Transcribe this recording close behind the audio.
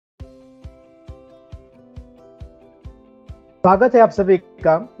स्वागत है आप सभी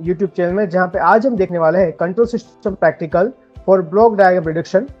का YouTube चैनल में, जहां पे आज हम देखने वाले हैं control system practical for block diagram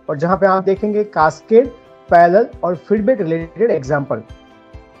reduction, और जहां पे आप देखेंगे कास्केड, पैरेलल और feedback related example.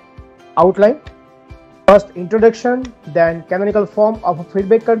 Outline: first introduction, then canonical form of a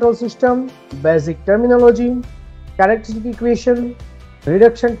feedback control system, basic terminology, characteristic equation,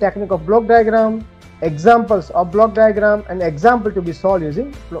 reduction technique of block diagram, examples of block diagram and example to be solved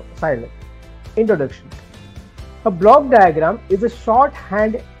using Scilab. Introduction: a block diagram is a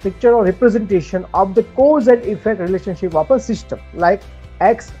shorthand picture or representation of the cause and effect relationship of a system, like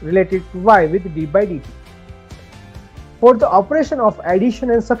x related to y with d by dt. For the operation of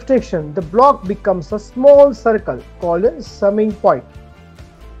addition and subtraction, the block becomes a small circle called a summing point,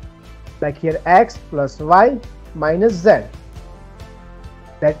 like here x plus y minus z.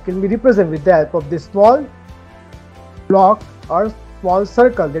 That can be represented with the help of this small block or small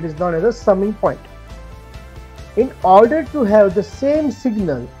circle that is known as a summing point. In order to have the same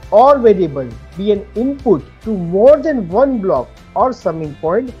signal or variable be an input to more than one block or summing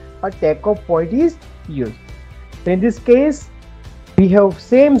point, a takeoff point is used. So in this case, we have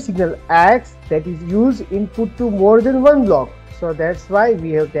same signal x that is used input to more than one block. So that's why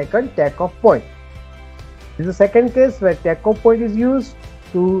we have taken takeoff point. This is the second case where takeoff point is used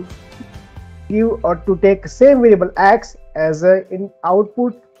to give or to take same variable x as a in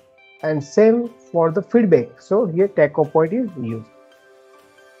output, and same for the feedback. So here takeoff point is used.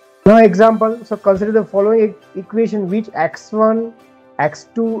 Now example: so consider the following equation which x1,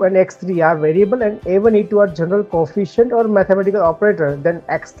 x2 and x3 are variable and a1, a2 are general coefficient or mathematical operator. Then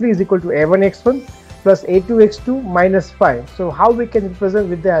x3 is equal to a1 x1 plus a2 x2 minus 5. So how we can represent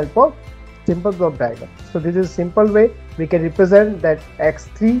with the help of simple block diagram? So this is a simple way we can represent that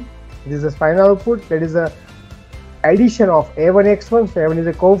x3, this is the final output, that is a addition of a1 x1. So a1 is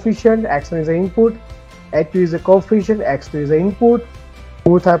a coefficient, x1 is the input, a2 is a coefficient, x2 is the input,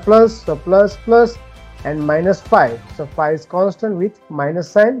 both are plus, so plus plus, and minus 5. So 5 is constant with minus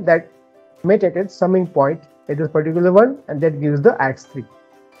sign that may take its summing point at this particular one, and that gives the x3.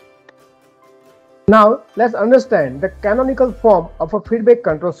 Now let's understand the canonical form of a feedback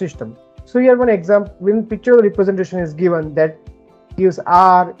control system. So here one example, when picture representation is given that gives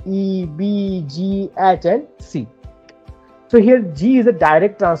R, E, B, G, H and C. So here G is a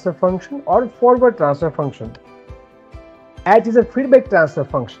direct transfer function or forward transfer function. H is a feedback transfer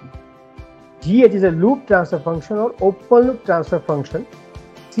function. GH is a loop transfer function or open loop transfer function.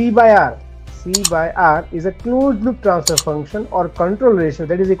 C by R is a closed loop transfer function or control ratio,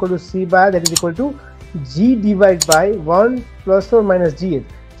 that is equal to C by R, that is equal to G divided by 1 plus or minus GH.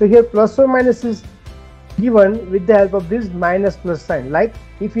 So here plus or minus is given with the help of this minus plus sign. Like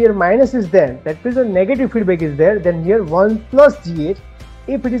if here minus is there, that means a negative feedback is there, then here 1 plus GH.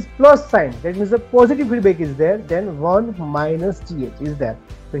 If it is plus sign, that means the positive feedback is there, then 1 minus GH is there.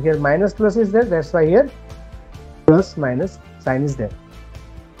 So here minus plus is there, that's why here plus minus sign is there.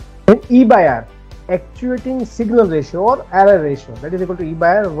 Then E by R, actuating signal ratio or error ratio, that is equal to E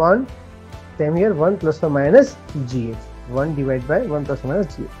by R 1, same here 1 plus or minus GH. 1 divided by 1 plus or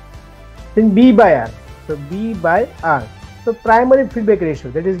minus GH. Then B by R. So B by R. So primary feedback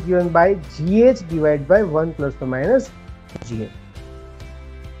ratio, that is given by GH divided by 1 plus or minus GH.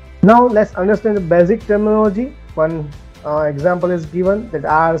 Now let's understand the basic terminology. One example is given that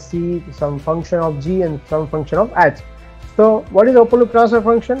R, C, some function of G and some function of H. So what is open loop transfer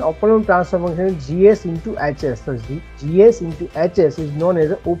function? Open loop transfer function is GS into HS. So GS into HS is known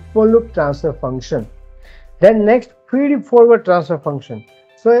as an open loop transfer function. Then next, feed forward transfer function.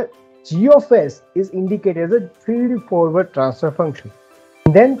 So G of S is indicated as a feed forward transfer function.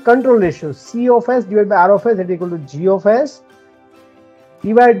 Then control ratio, C of S divided by R of S, that is equal to G of S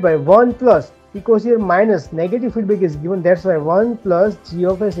divided by 1 plus, because here minus negative feedback is given, that's why 1 plus G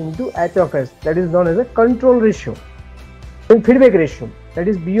of S into H of S, that is known as a control ratio. Then feedback ratio, that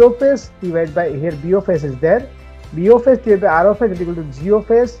is B of S divided by, here B of S is there, B of S divided by R of S is equal to G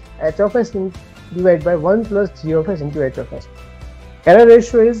of S, H of S divided by 1 plus G of S into H of S. Error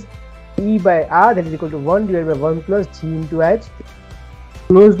ratio is E by R, that is equal to 1 divided by 1 plus G into H.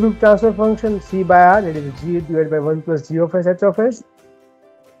 Closed loop transfer function C by R, that is G divided by 1 plus G of S, H of S.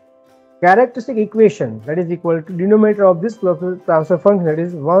 Characteristic equation, that is equal to denominator of this closed loop transfer function, that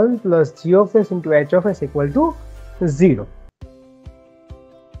is 1 plus G of S into H of S equal to 0.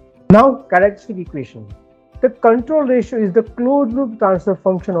 Now characteristic equation. The control ratio is the closed loop transfer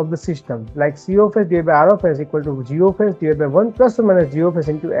function of the system, like C of S divided by R of S equal to G of S divided by 1 plus or minus G of S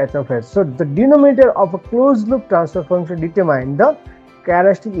into H of S. So the denominator of a closed loop transfer function determines the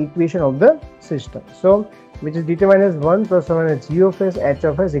characteristic equation of the system. So which is determined as 1 plus or minus G of S H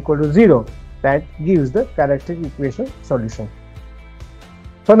of S equal to 0. that gives the characteristic equation solution.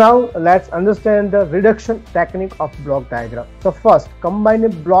 So now let's understand the reduction technique of block diagram. So first, combine a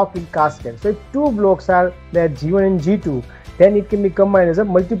block in cascade. So if two blocks are there, G1 and G2, then it can be combined as a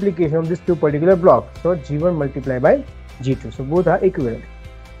multiplication of these two particular blocks. So G1 multiplied by G2. So both are equivalent.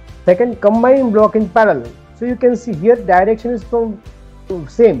 Second, combine block in parallel. So you can see here direction is from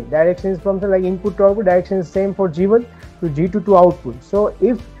same. Direction is from the like input to output. Direction is same for G1 to G2 to output. So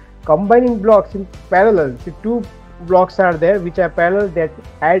if combining blocks in parallel, the two blocks are there which are parallel that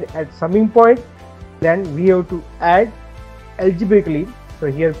add at summing point, then we have to add algebraically. So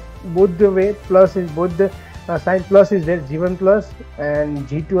here both the way plus is both the sign plus is there, G1 plus and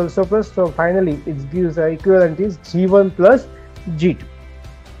G2 also plus. So finally it gives equivalent is G1 plus G2.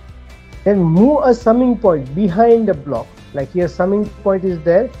 Then move a summing point behind the block. Like here summing point is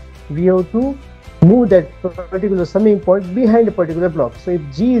there, we have to move that particular summing point behind a particular block. So if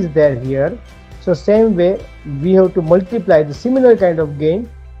G is there here, so same way we have to multiply the similar kind of gain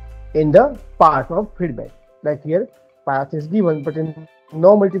in the path of feedback. Like here path is given but in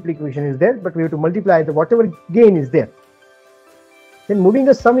no multiplication is there, but we have to multiply the whatever gain is there. Then moving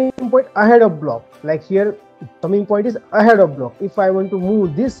the summing point ahead of block. Like here summing point is ahead of block. If I want to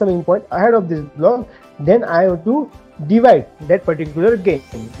move this summing point ahead of this block, then I have to divide that particular gain.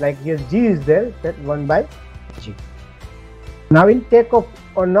 Like here G is there, that 1 by G. Now in takeoff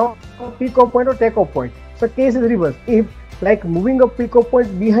or now pick off point or takeoff point. So case is reverse. If like moving a pick off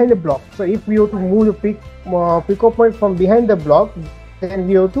point behind the block. So if we have to move the pick off point from behind the block, then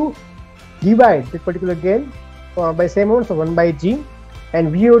we have to divide this particular gain by same amount, so 1 by G,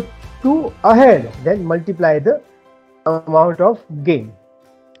 and we have to ahead then multiply the amount of gain.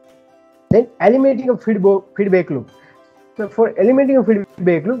 Then eliminating a feedback loop. So for eliminating a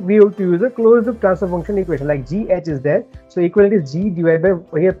feedback loop, we have to use a closed loop transfer function equation. Like GH is there, so equivalent is G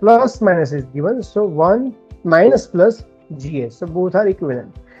divided by here plus minus is given, so 1 minus plus GH. So both are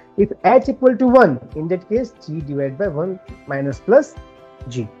equivalent. If H equal to 1, in that case G divided by 1 minus plus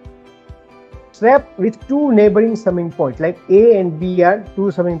G. Swap with two neighboring summing points, like A and B are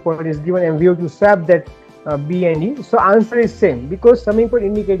two summing point is given, and we have to swap that B and E. So answer is same because summing point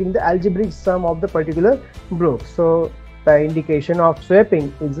indicating the algebraic sum of the particular block. So the indication of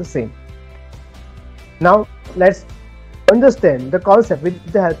swapping is the same. Now let's understand the concept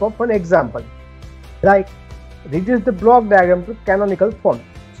with the help of an example. Like reduce the block diagram to canonical form.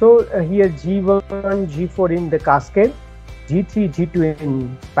 So here G1, G4 in the cascade, G3, G2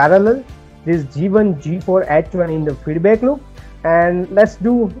 in parallel, this G1, G4, H1 in the feedback loop, and let's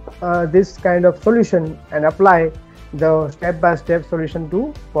do this kind of solution and apply the step-by-step solution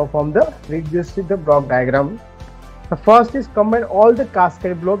to perform the reduce the block diagram. The first is combine all the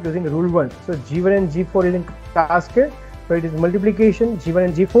cascade blocks using rule 1. So G1 and G4 is in cascade, so it is multiplication G1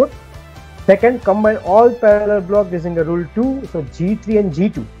 and G4. Second, combine all parallel blocks using the rule 2. So G3 and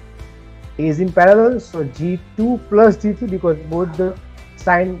G2 is in parallel, so G2 plus G3 because both the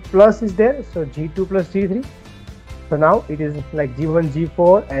sign plus is there, so G2 plus G3. So now it is like G1,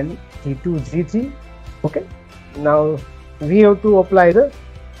 G4 and G2, G3. Okay. Now we have to apply the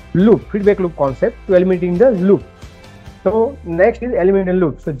loop, feedback loop concept to eliminating the loop. So next is eliminating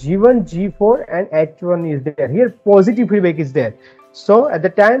loop. So G1, G4 and H1 is there. Here positive feedback is there. So at the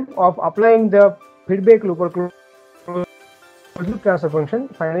time of applying the feedback loop or closed loop transfer function,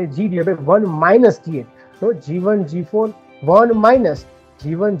 finally G divided by 1 minus G8. So G1, G4, 1 minus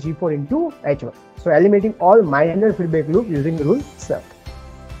G1, G4 into H1. So eliminating all minor feedback loop using rule 7.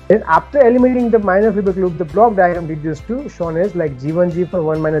 Then after eliminating the minor feedback loop, the block diagram reduced to shown as like G1, G4,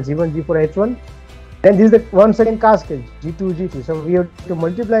 1 minus G1, G4, H1. Then this is the 1 second cascade, G2, G3. So we have to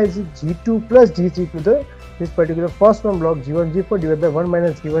multiply G2 plus G3 to this particular first one block G1, G4 divided by 1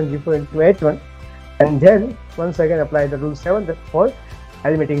 minus G1, G4 into H1. And then once again apply the rule 7 for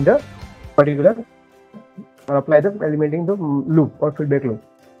eliminating the particular, or apply the eliminating the loop or feedback loop.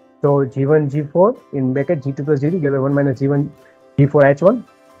 So G1, G4 in bracket G2 plus G3 divided by 1 minus G1, G4, H1.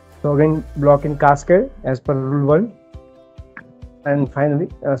 So again block in cascade as per rule 1. And finally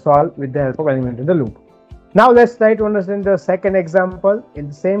solve with the help of eliminating the loop. Now let's try to understand the second example. In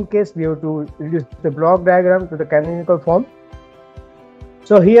the same case, we have to reduce the block diagram to the canonical form.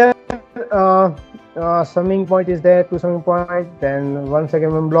 So here summing point is there, two summing point, then one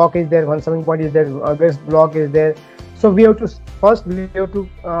second one block is there, one summing point is there, other block is there. So we have to first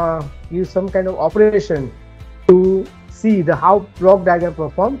use some kind of operation to see the how block diagram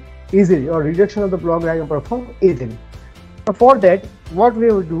perform easily, or reduction of the block diagram perform easily. So for that, what we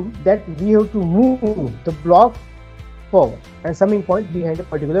will do, that we have to move the block forward and summing point behind a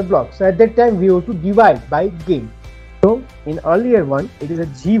particular block. So at that time we have to divide by gain. So in earlier one it is a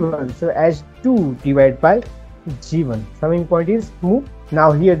G1, so H2 divided by G1. Summing point is move.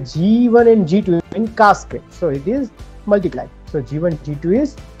 Now here G1 and G2 in cascade, so it is multiplied. So G1 G2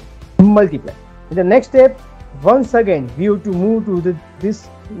 is multiplied. In the next step, once again we have to move to this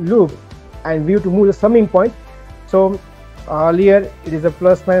loop and we have to move the summing point. So earlier it is a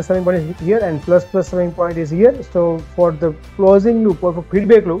plus minus summing point is here and plus plus summing point is here. So for the closing loop or for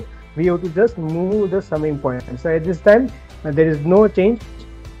feedback loop, we have to just move the summing point. So at this time there is no change,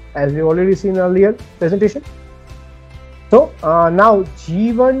 as we already seen earlier presentation. So now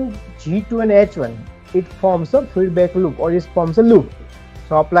G1, G2 and H1, it forms a feedback loop or it forms a loop.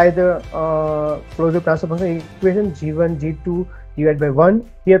 So apply the closed loop transfer function equation, G1 G2 divided by 1.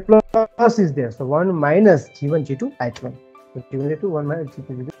 Here plus is there, so 1 minus G1 G2 H1. So G1 G2 1 minus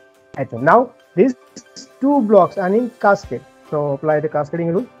G2 G2 H1. Now these two blocks are in cascade. So apply the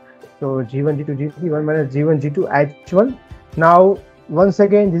cascading rule. So G1 G2 G3 1 minus G1 G2 H1. Now once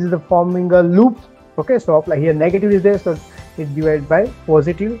again this is the forming a loop. Okay, so apply here negative is there, so it divided by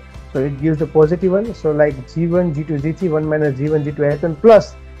positive. So it gives the positive one. So like G1 G2 G3 1 minus G1 G2 H1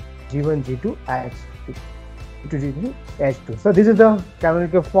 plus G1 G2 H2 G3 H2. So this is the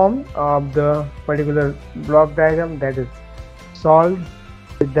canonical form of the particular block diagram that is solved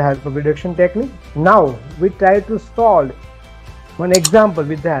with the help of reduction technique. Now we try to solve one example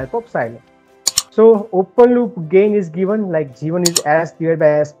with the help of Scilab. So open loop gain is given, like G1 is S divided by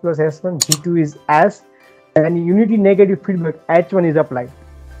S plus S1, G2 is S, and unity negative feedback H1 is applied.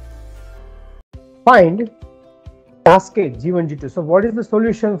 Find cascade G1 G2. So what is the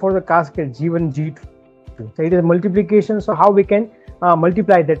solution for the cascade G1 G2? So it is multiplication. So how we can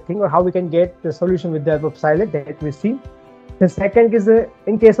multiply that thing, or how we can get the solution with the help of Scilab, that we see. The second is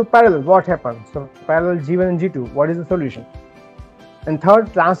in case of parallel, what happens? So parallel G1 and G2, what is the solution? And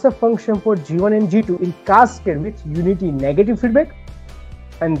third, transfer function for G1 and G2 in cascade with unity negative feedback.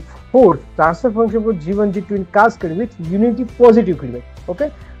 And fourth, transfer function for G1 G2 in cascade with unity positive feedback.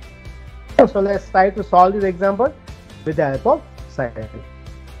 Okay. So let's try to solve this example with the help of Scilab.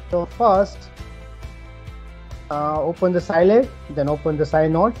 So first, open the Scilab, then open the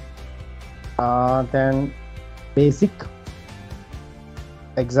Scilab, then basic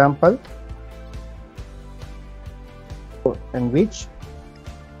example, in which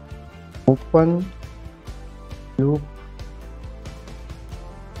open loop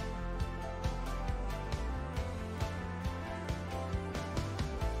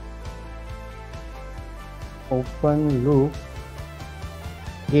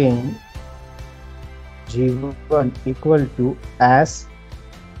gain G1 equal to S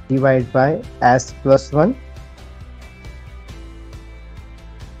divided by S plus 1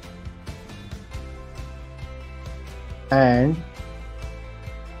 and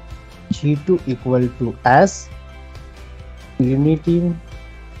G2 equal to S unity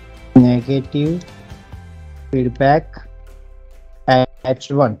negative feedback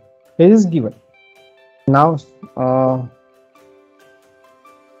H1. This is given. Now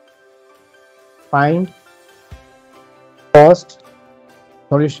find first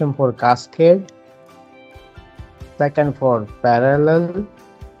solution for cascade, second for parallel,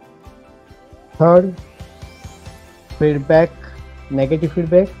 third feedback negative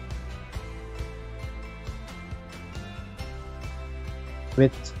feedback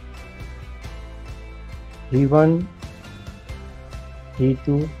with G1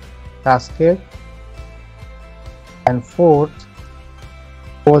 G2 cascade, and fourth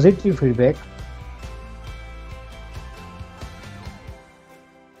positive feedback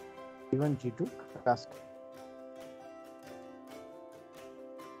G1 G2 cascade.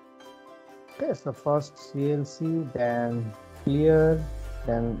 Okay, so first CLC, then clear,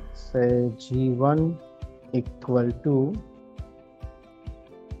 then say G1 equal to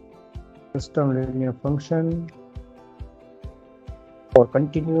system linear function for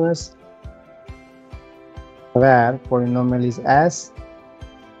continuous where polynomial is S.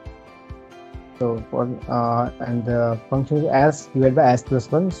 So for and the function is S divided by S plus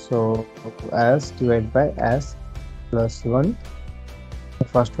 1. So S divided by S plus 1. The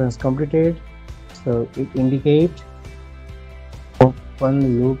first one is completed. So it indicates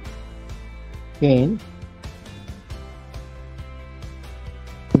open loop gain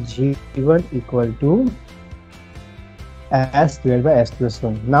G1 equal to S divided by S plus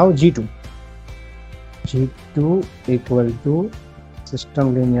 1. Now G2 equal to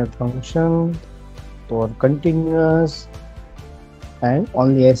system linear function for continuous and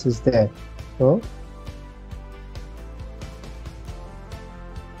only S is there. So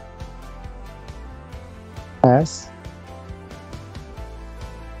S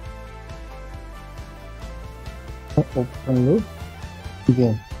open loop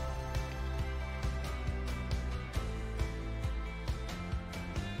gain.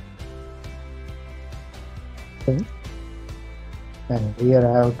 Okay. And here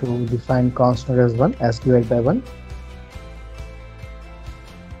I have to define constant as 1 as divided by 1.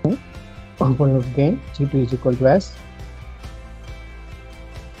 Okay. Open loop gain G2 is equal to S.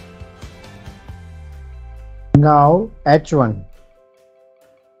 Now H1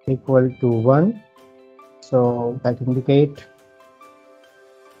 equal to 1. So that indicate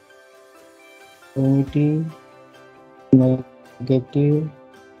unity negative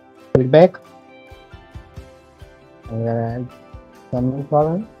feedback. And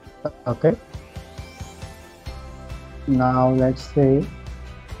semicolon. Okay. Now let's say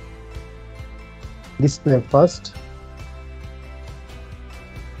display first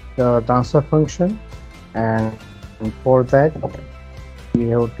the transfer function, and for that we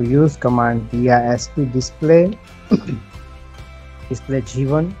have to use command disp display display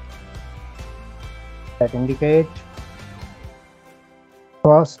G1 that indicate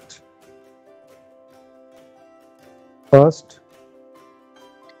first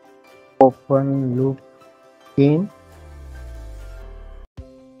open loop gain,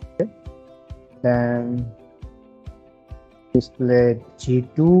 okay. Then display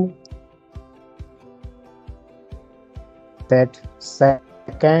G2 that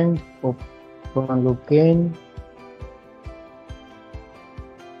second open loop gain.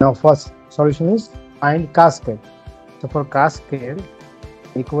 Now first solution is find cascade. So for cascade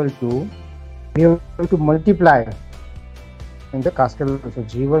equal to, we have to multiply in the cascade. So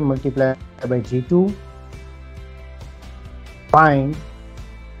G1 multiplied by G2, find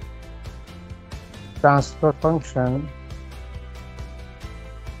transfer function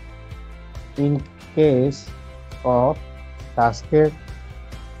in case of cascade.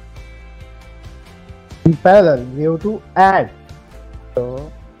 In parallel we have to add,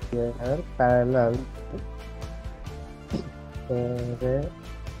 so here parallel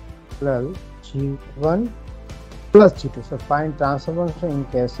G1 plus G2. So find transfer function in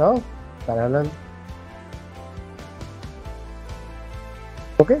case of parallel.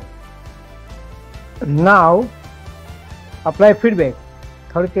 Okay. Now apply feedback.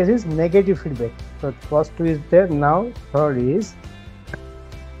 Third case is negative feedback. So first two is there. Now third is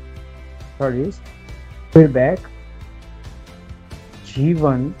feedback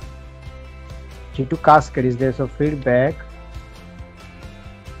G1 G2 cascade is there. So feedback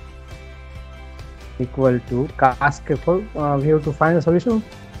equal to cascade. For we have to find a solution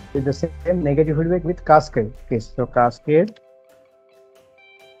with the same negative feedback with cascade case. So cascade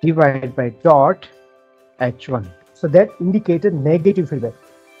divided by dot H1. So that indicated negative feedback.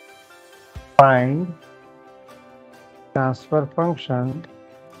 Find transfer function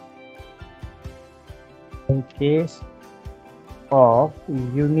in case of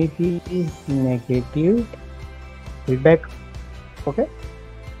unity negative feedback. Okay.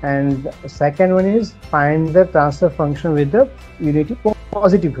 And the second one is find the transfer function with the unity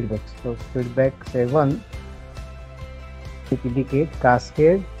positive feedback. So feedback say 1, it indicate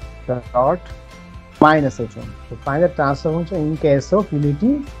cascade dot minus H1. So find the transfer function in case of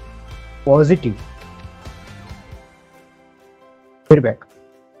unity positive feedback.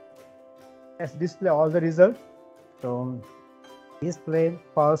 Let's display all the results. So display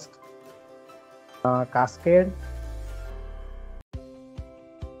first cascade.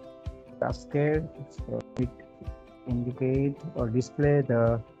 So it indicate or display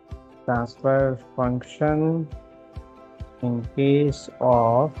the transfer function in case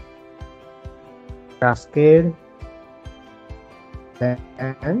of cascade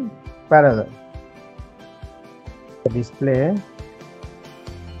and parallel. Display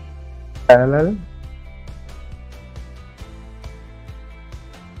parallel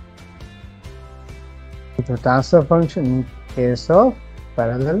the transfer function in case of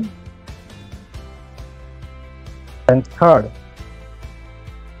parallel. And third,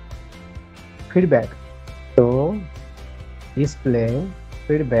 feedback. So display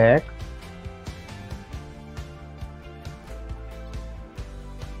feedback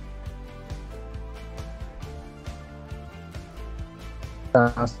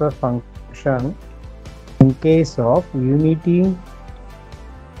transfer function in case of unity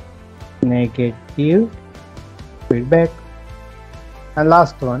negative feedback. And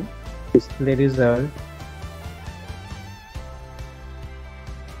last one, display result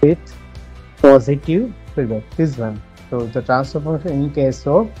with positive feedback. This one. So the transfer function in case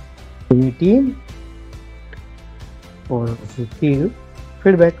of unity positive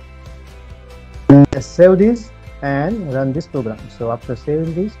feedback. Let's save this and run this program. So after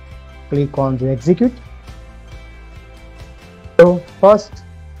saving this, click on the execute. first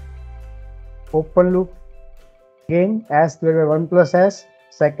open loop gain S divided by 1 plus S,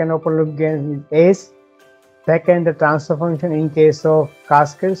 second open loop gain is S, second the transfer function in case of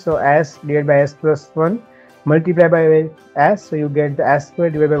cascade, so S divided by S plus 1 multiplied by S, so you get the S square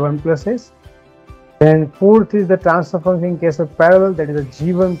divided by 1 plus S. Then fourth is the transfer function in case of parallel, that is a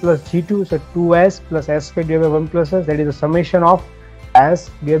G1 plus G2, so 2S plus S square divided by 1 plus S, that is the summation of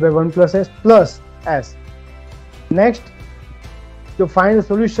S divided by 1 plus S plus S. Next, to find the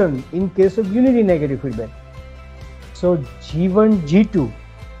solution in case of unity negative feedback. So G1 G2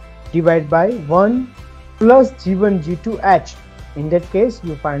 divided by 1 plus G1 G2 H. In that case,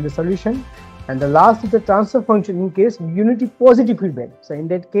 you find the solution. And the last is the transfer function in case of unity positive feedback. So in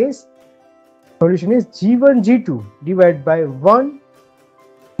that case, solution is G1 G2 divided by 1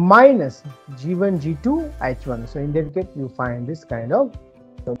 minus G1 G2 H1. So in that case, you find this kind of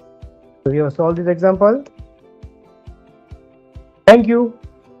solution. So we have solved this example. Thank you.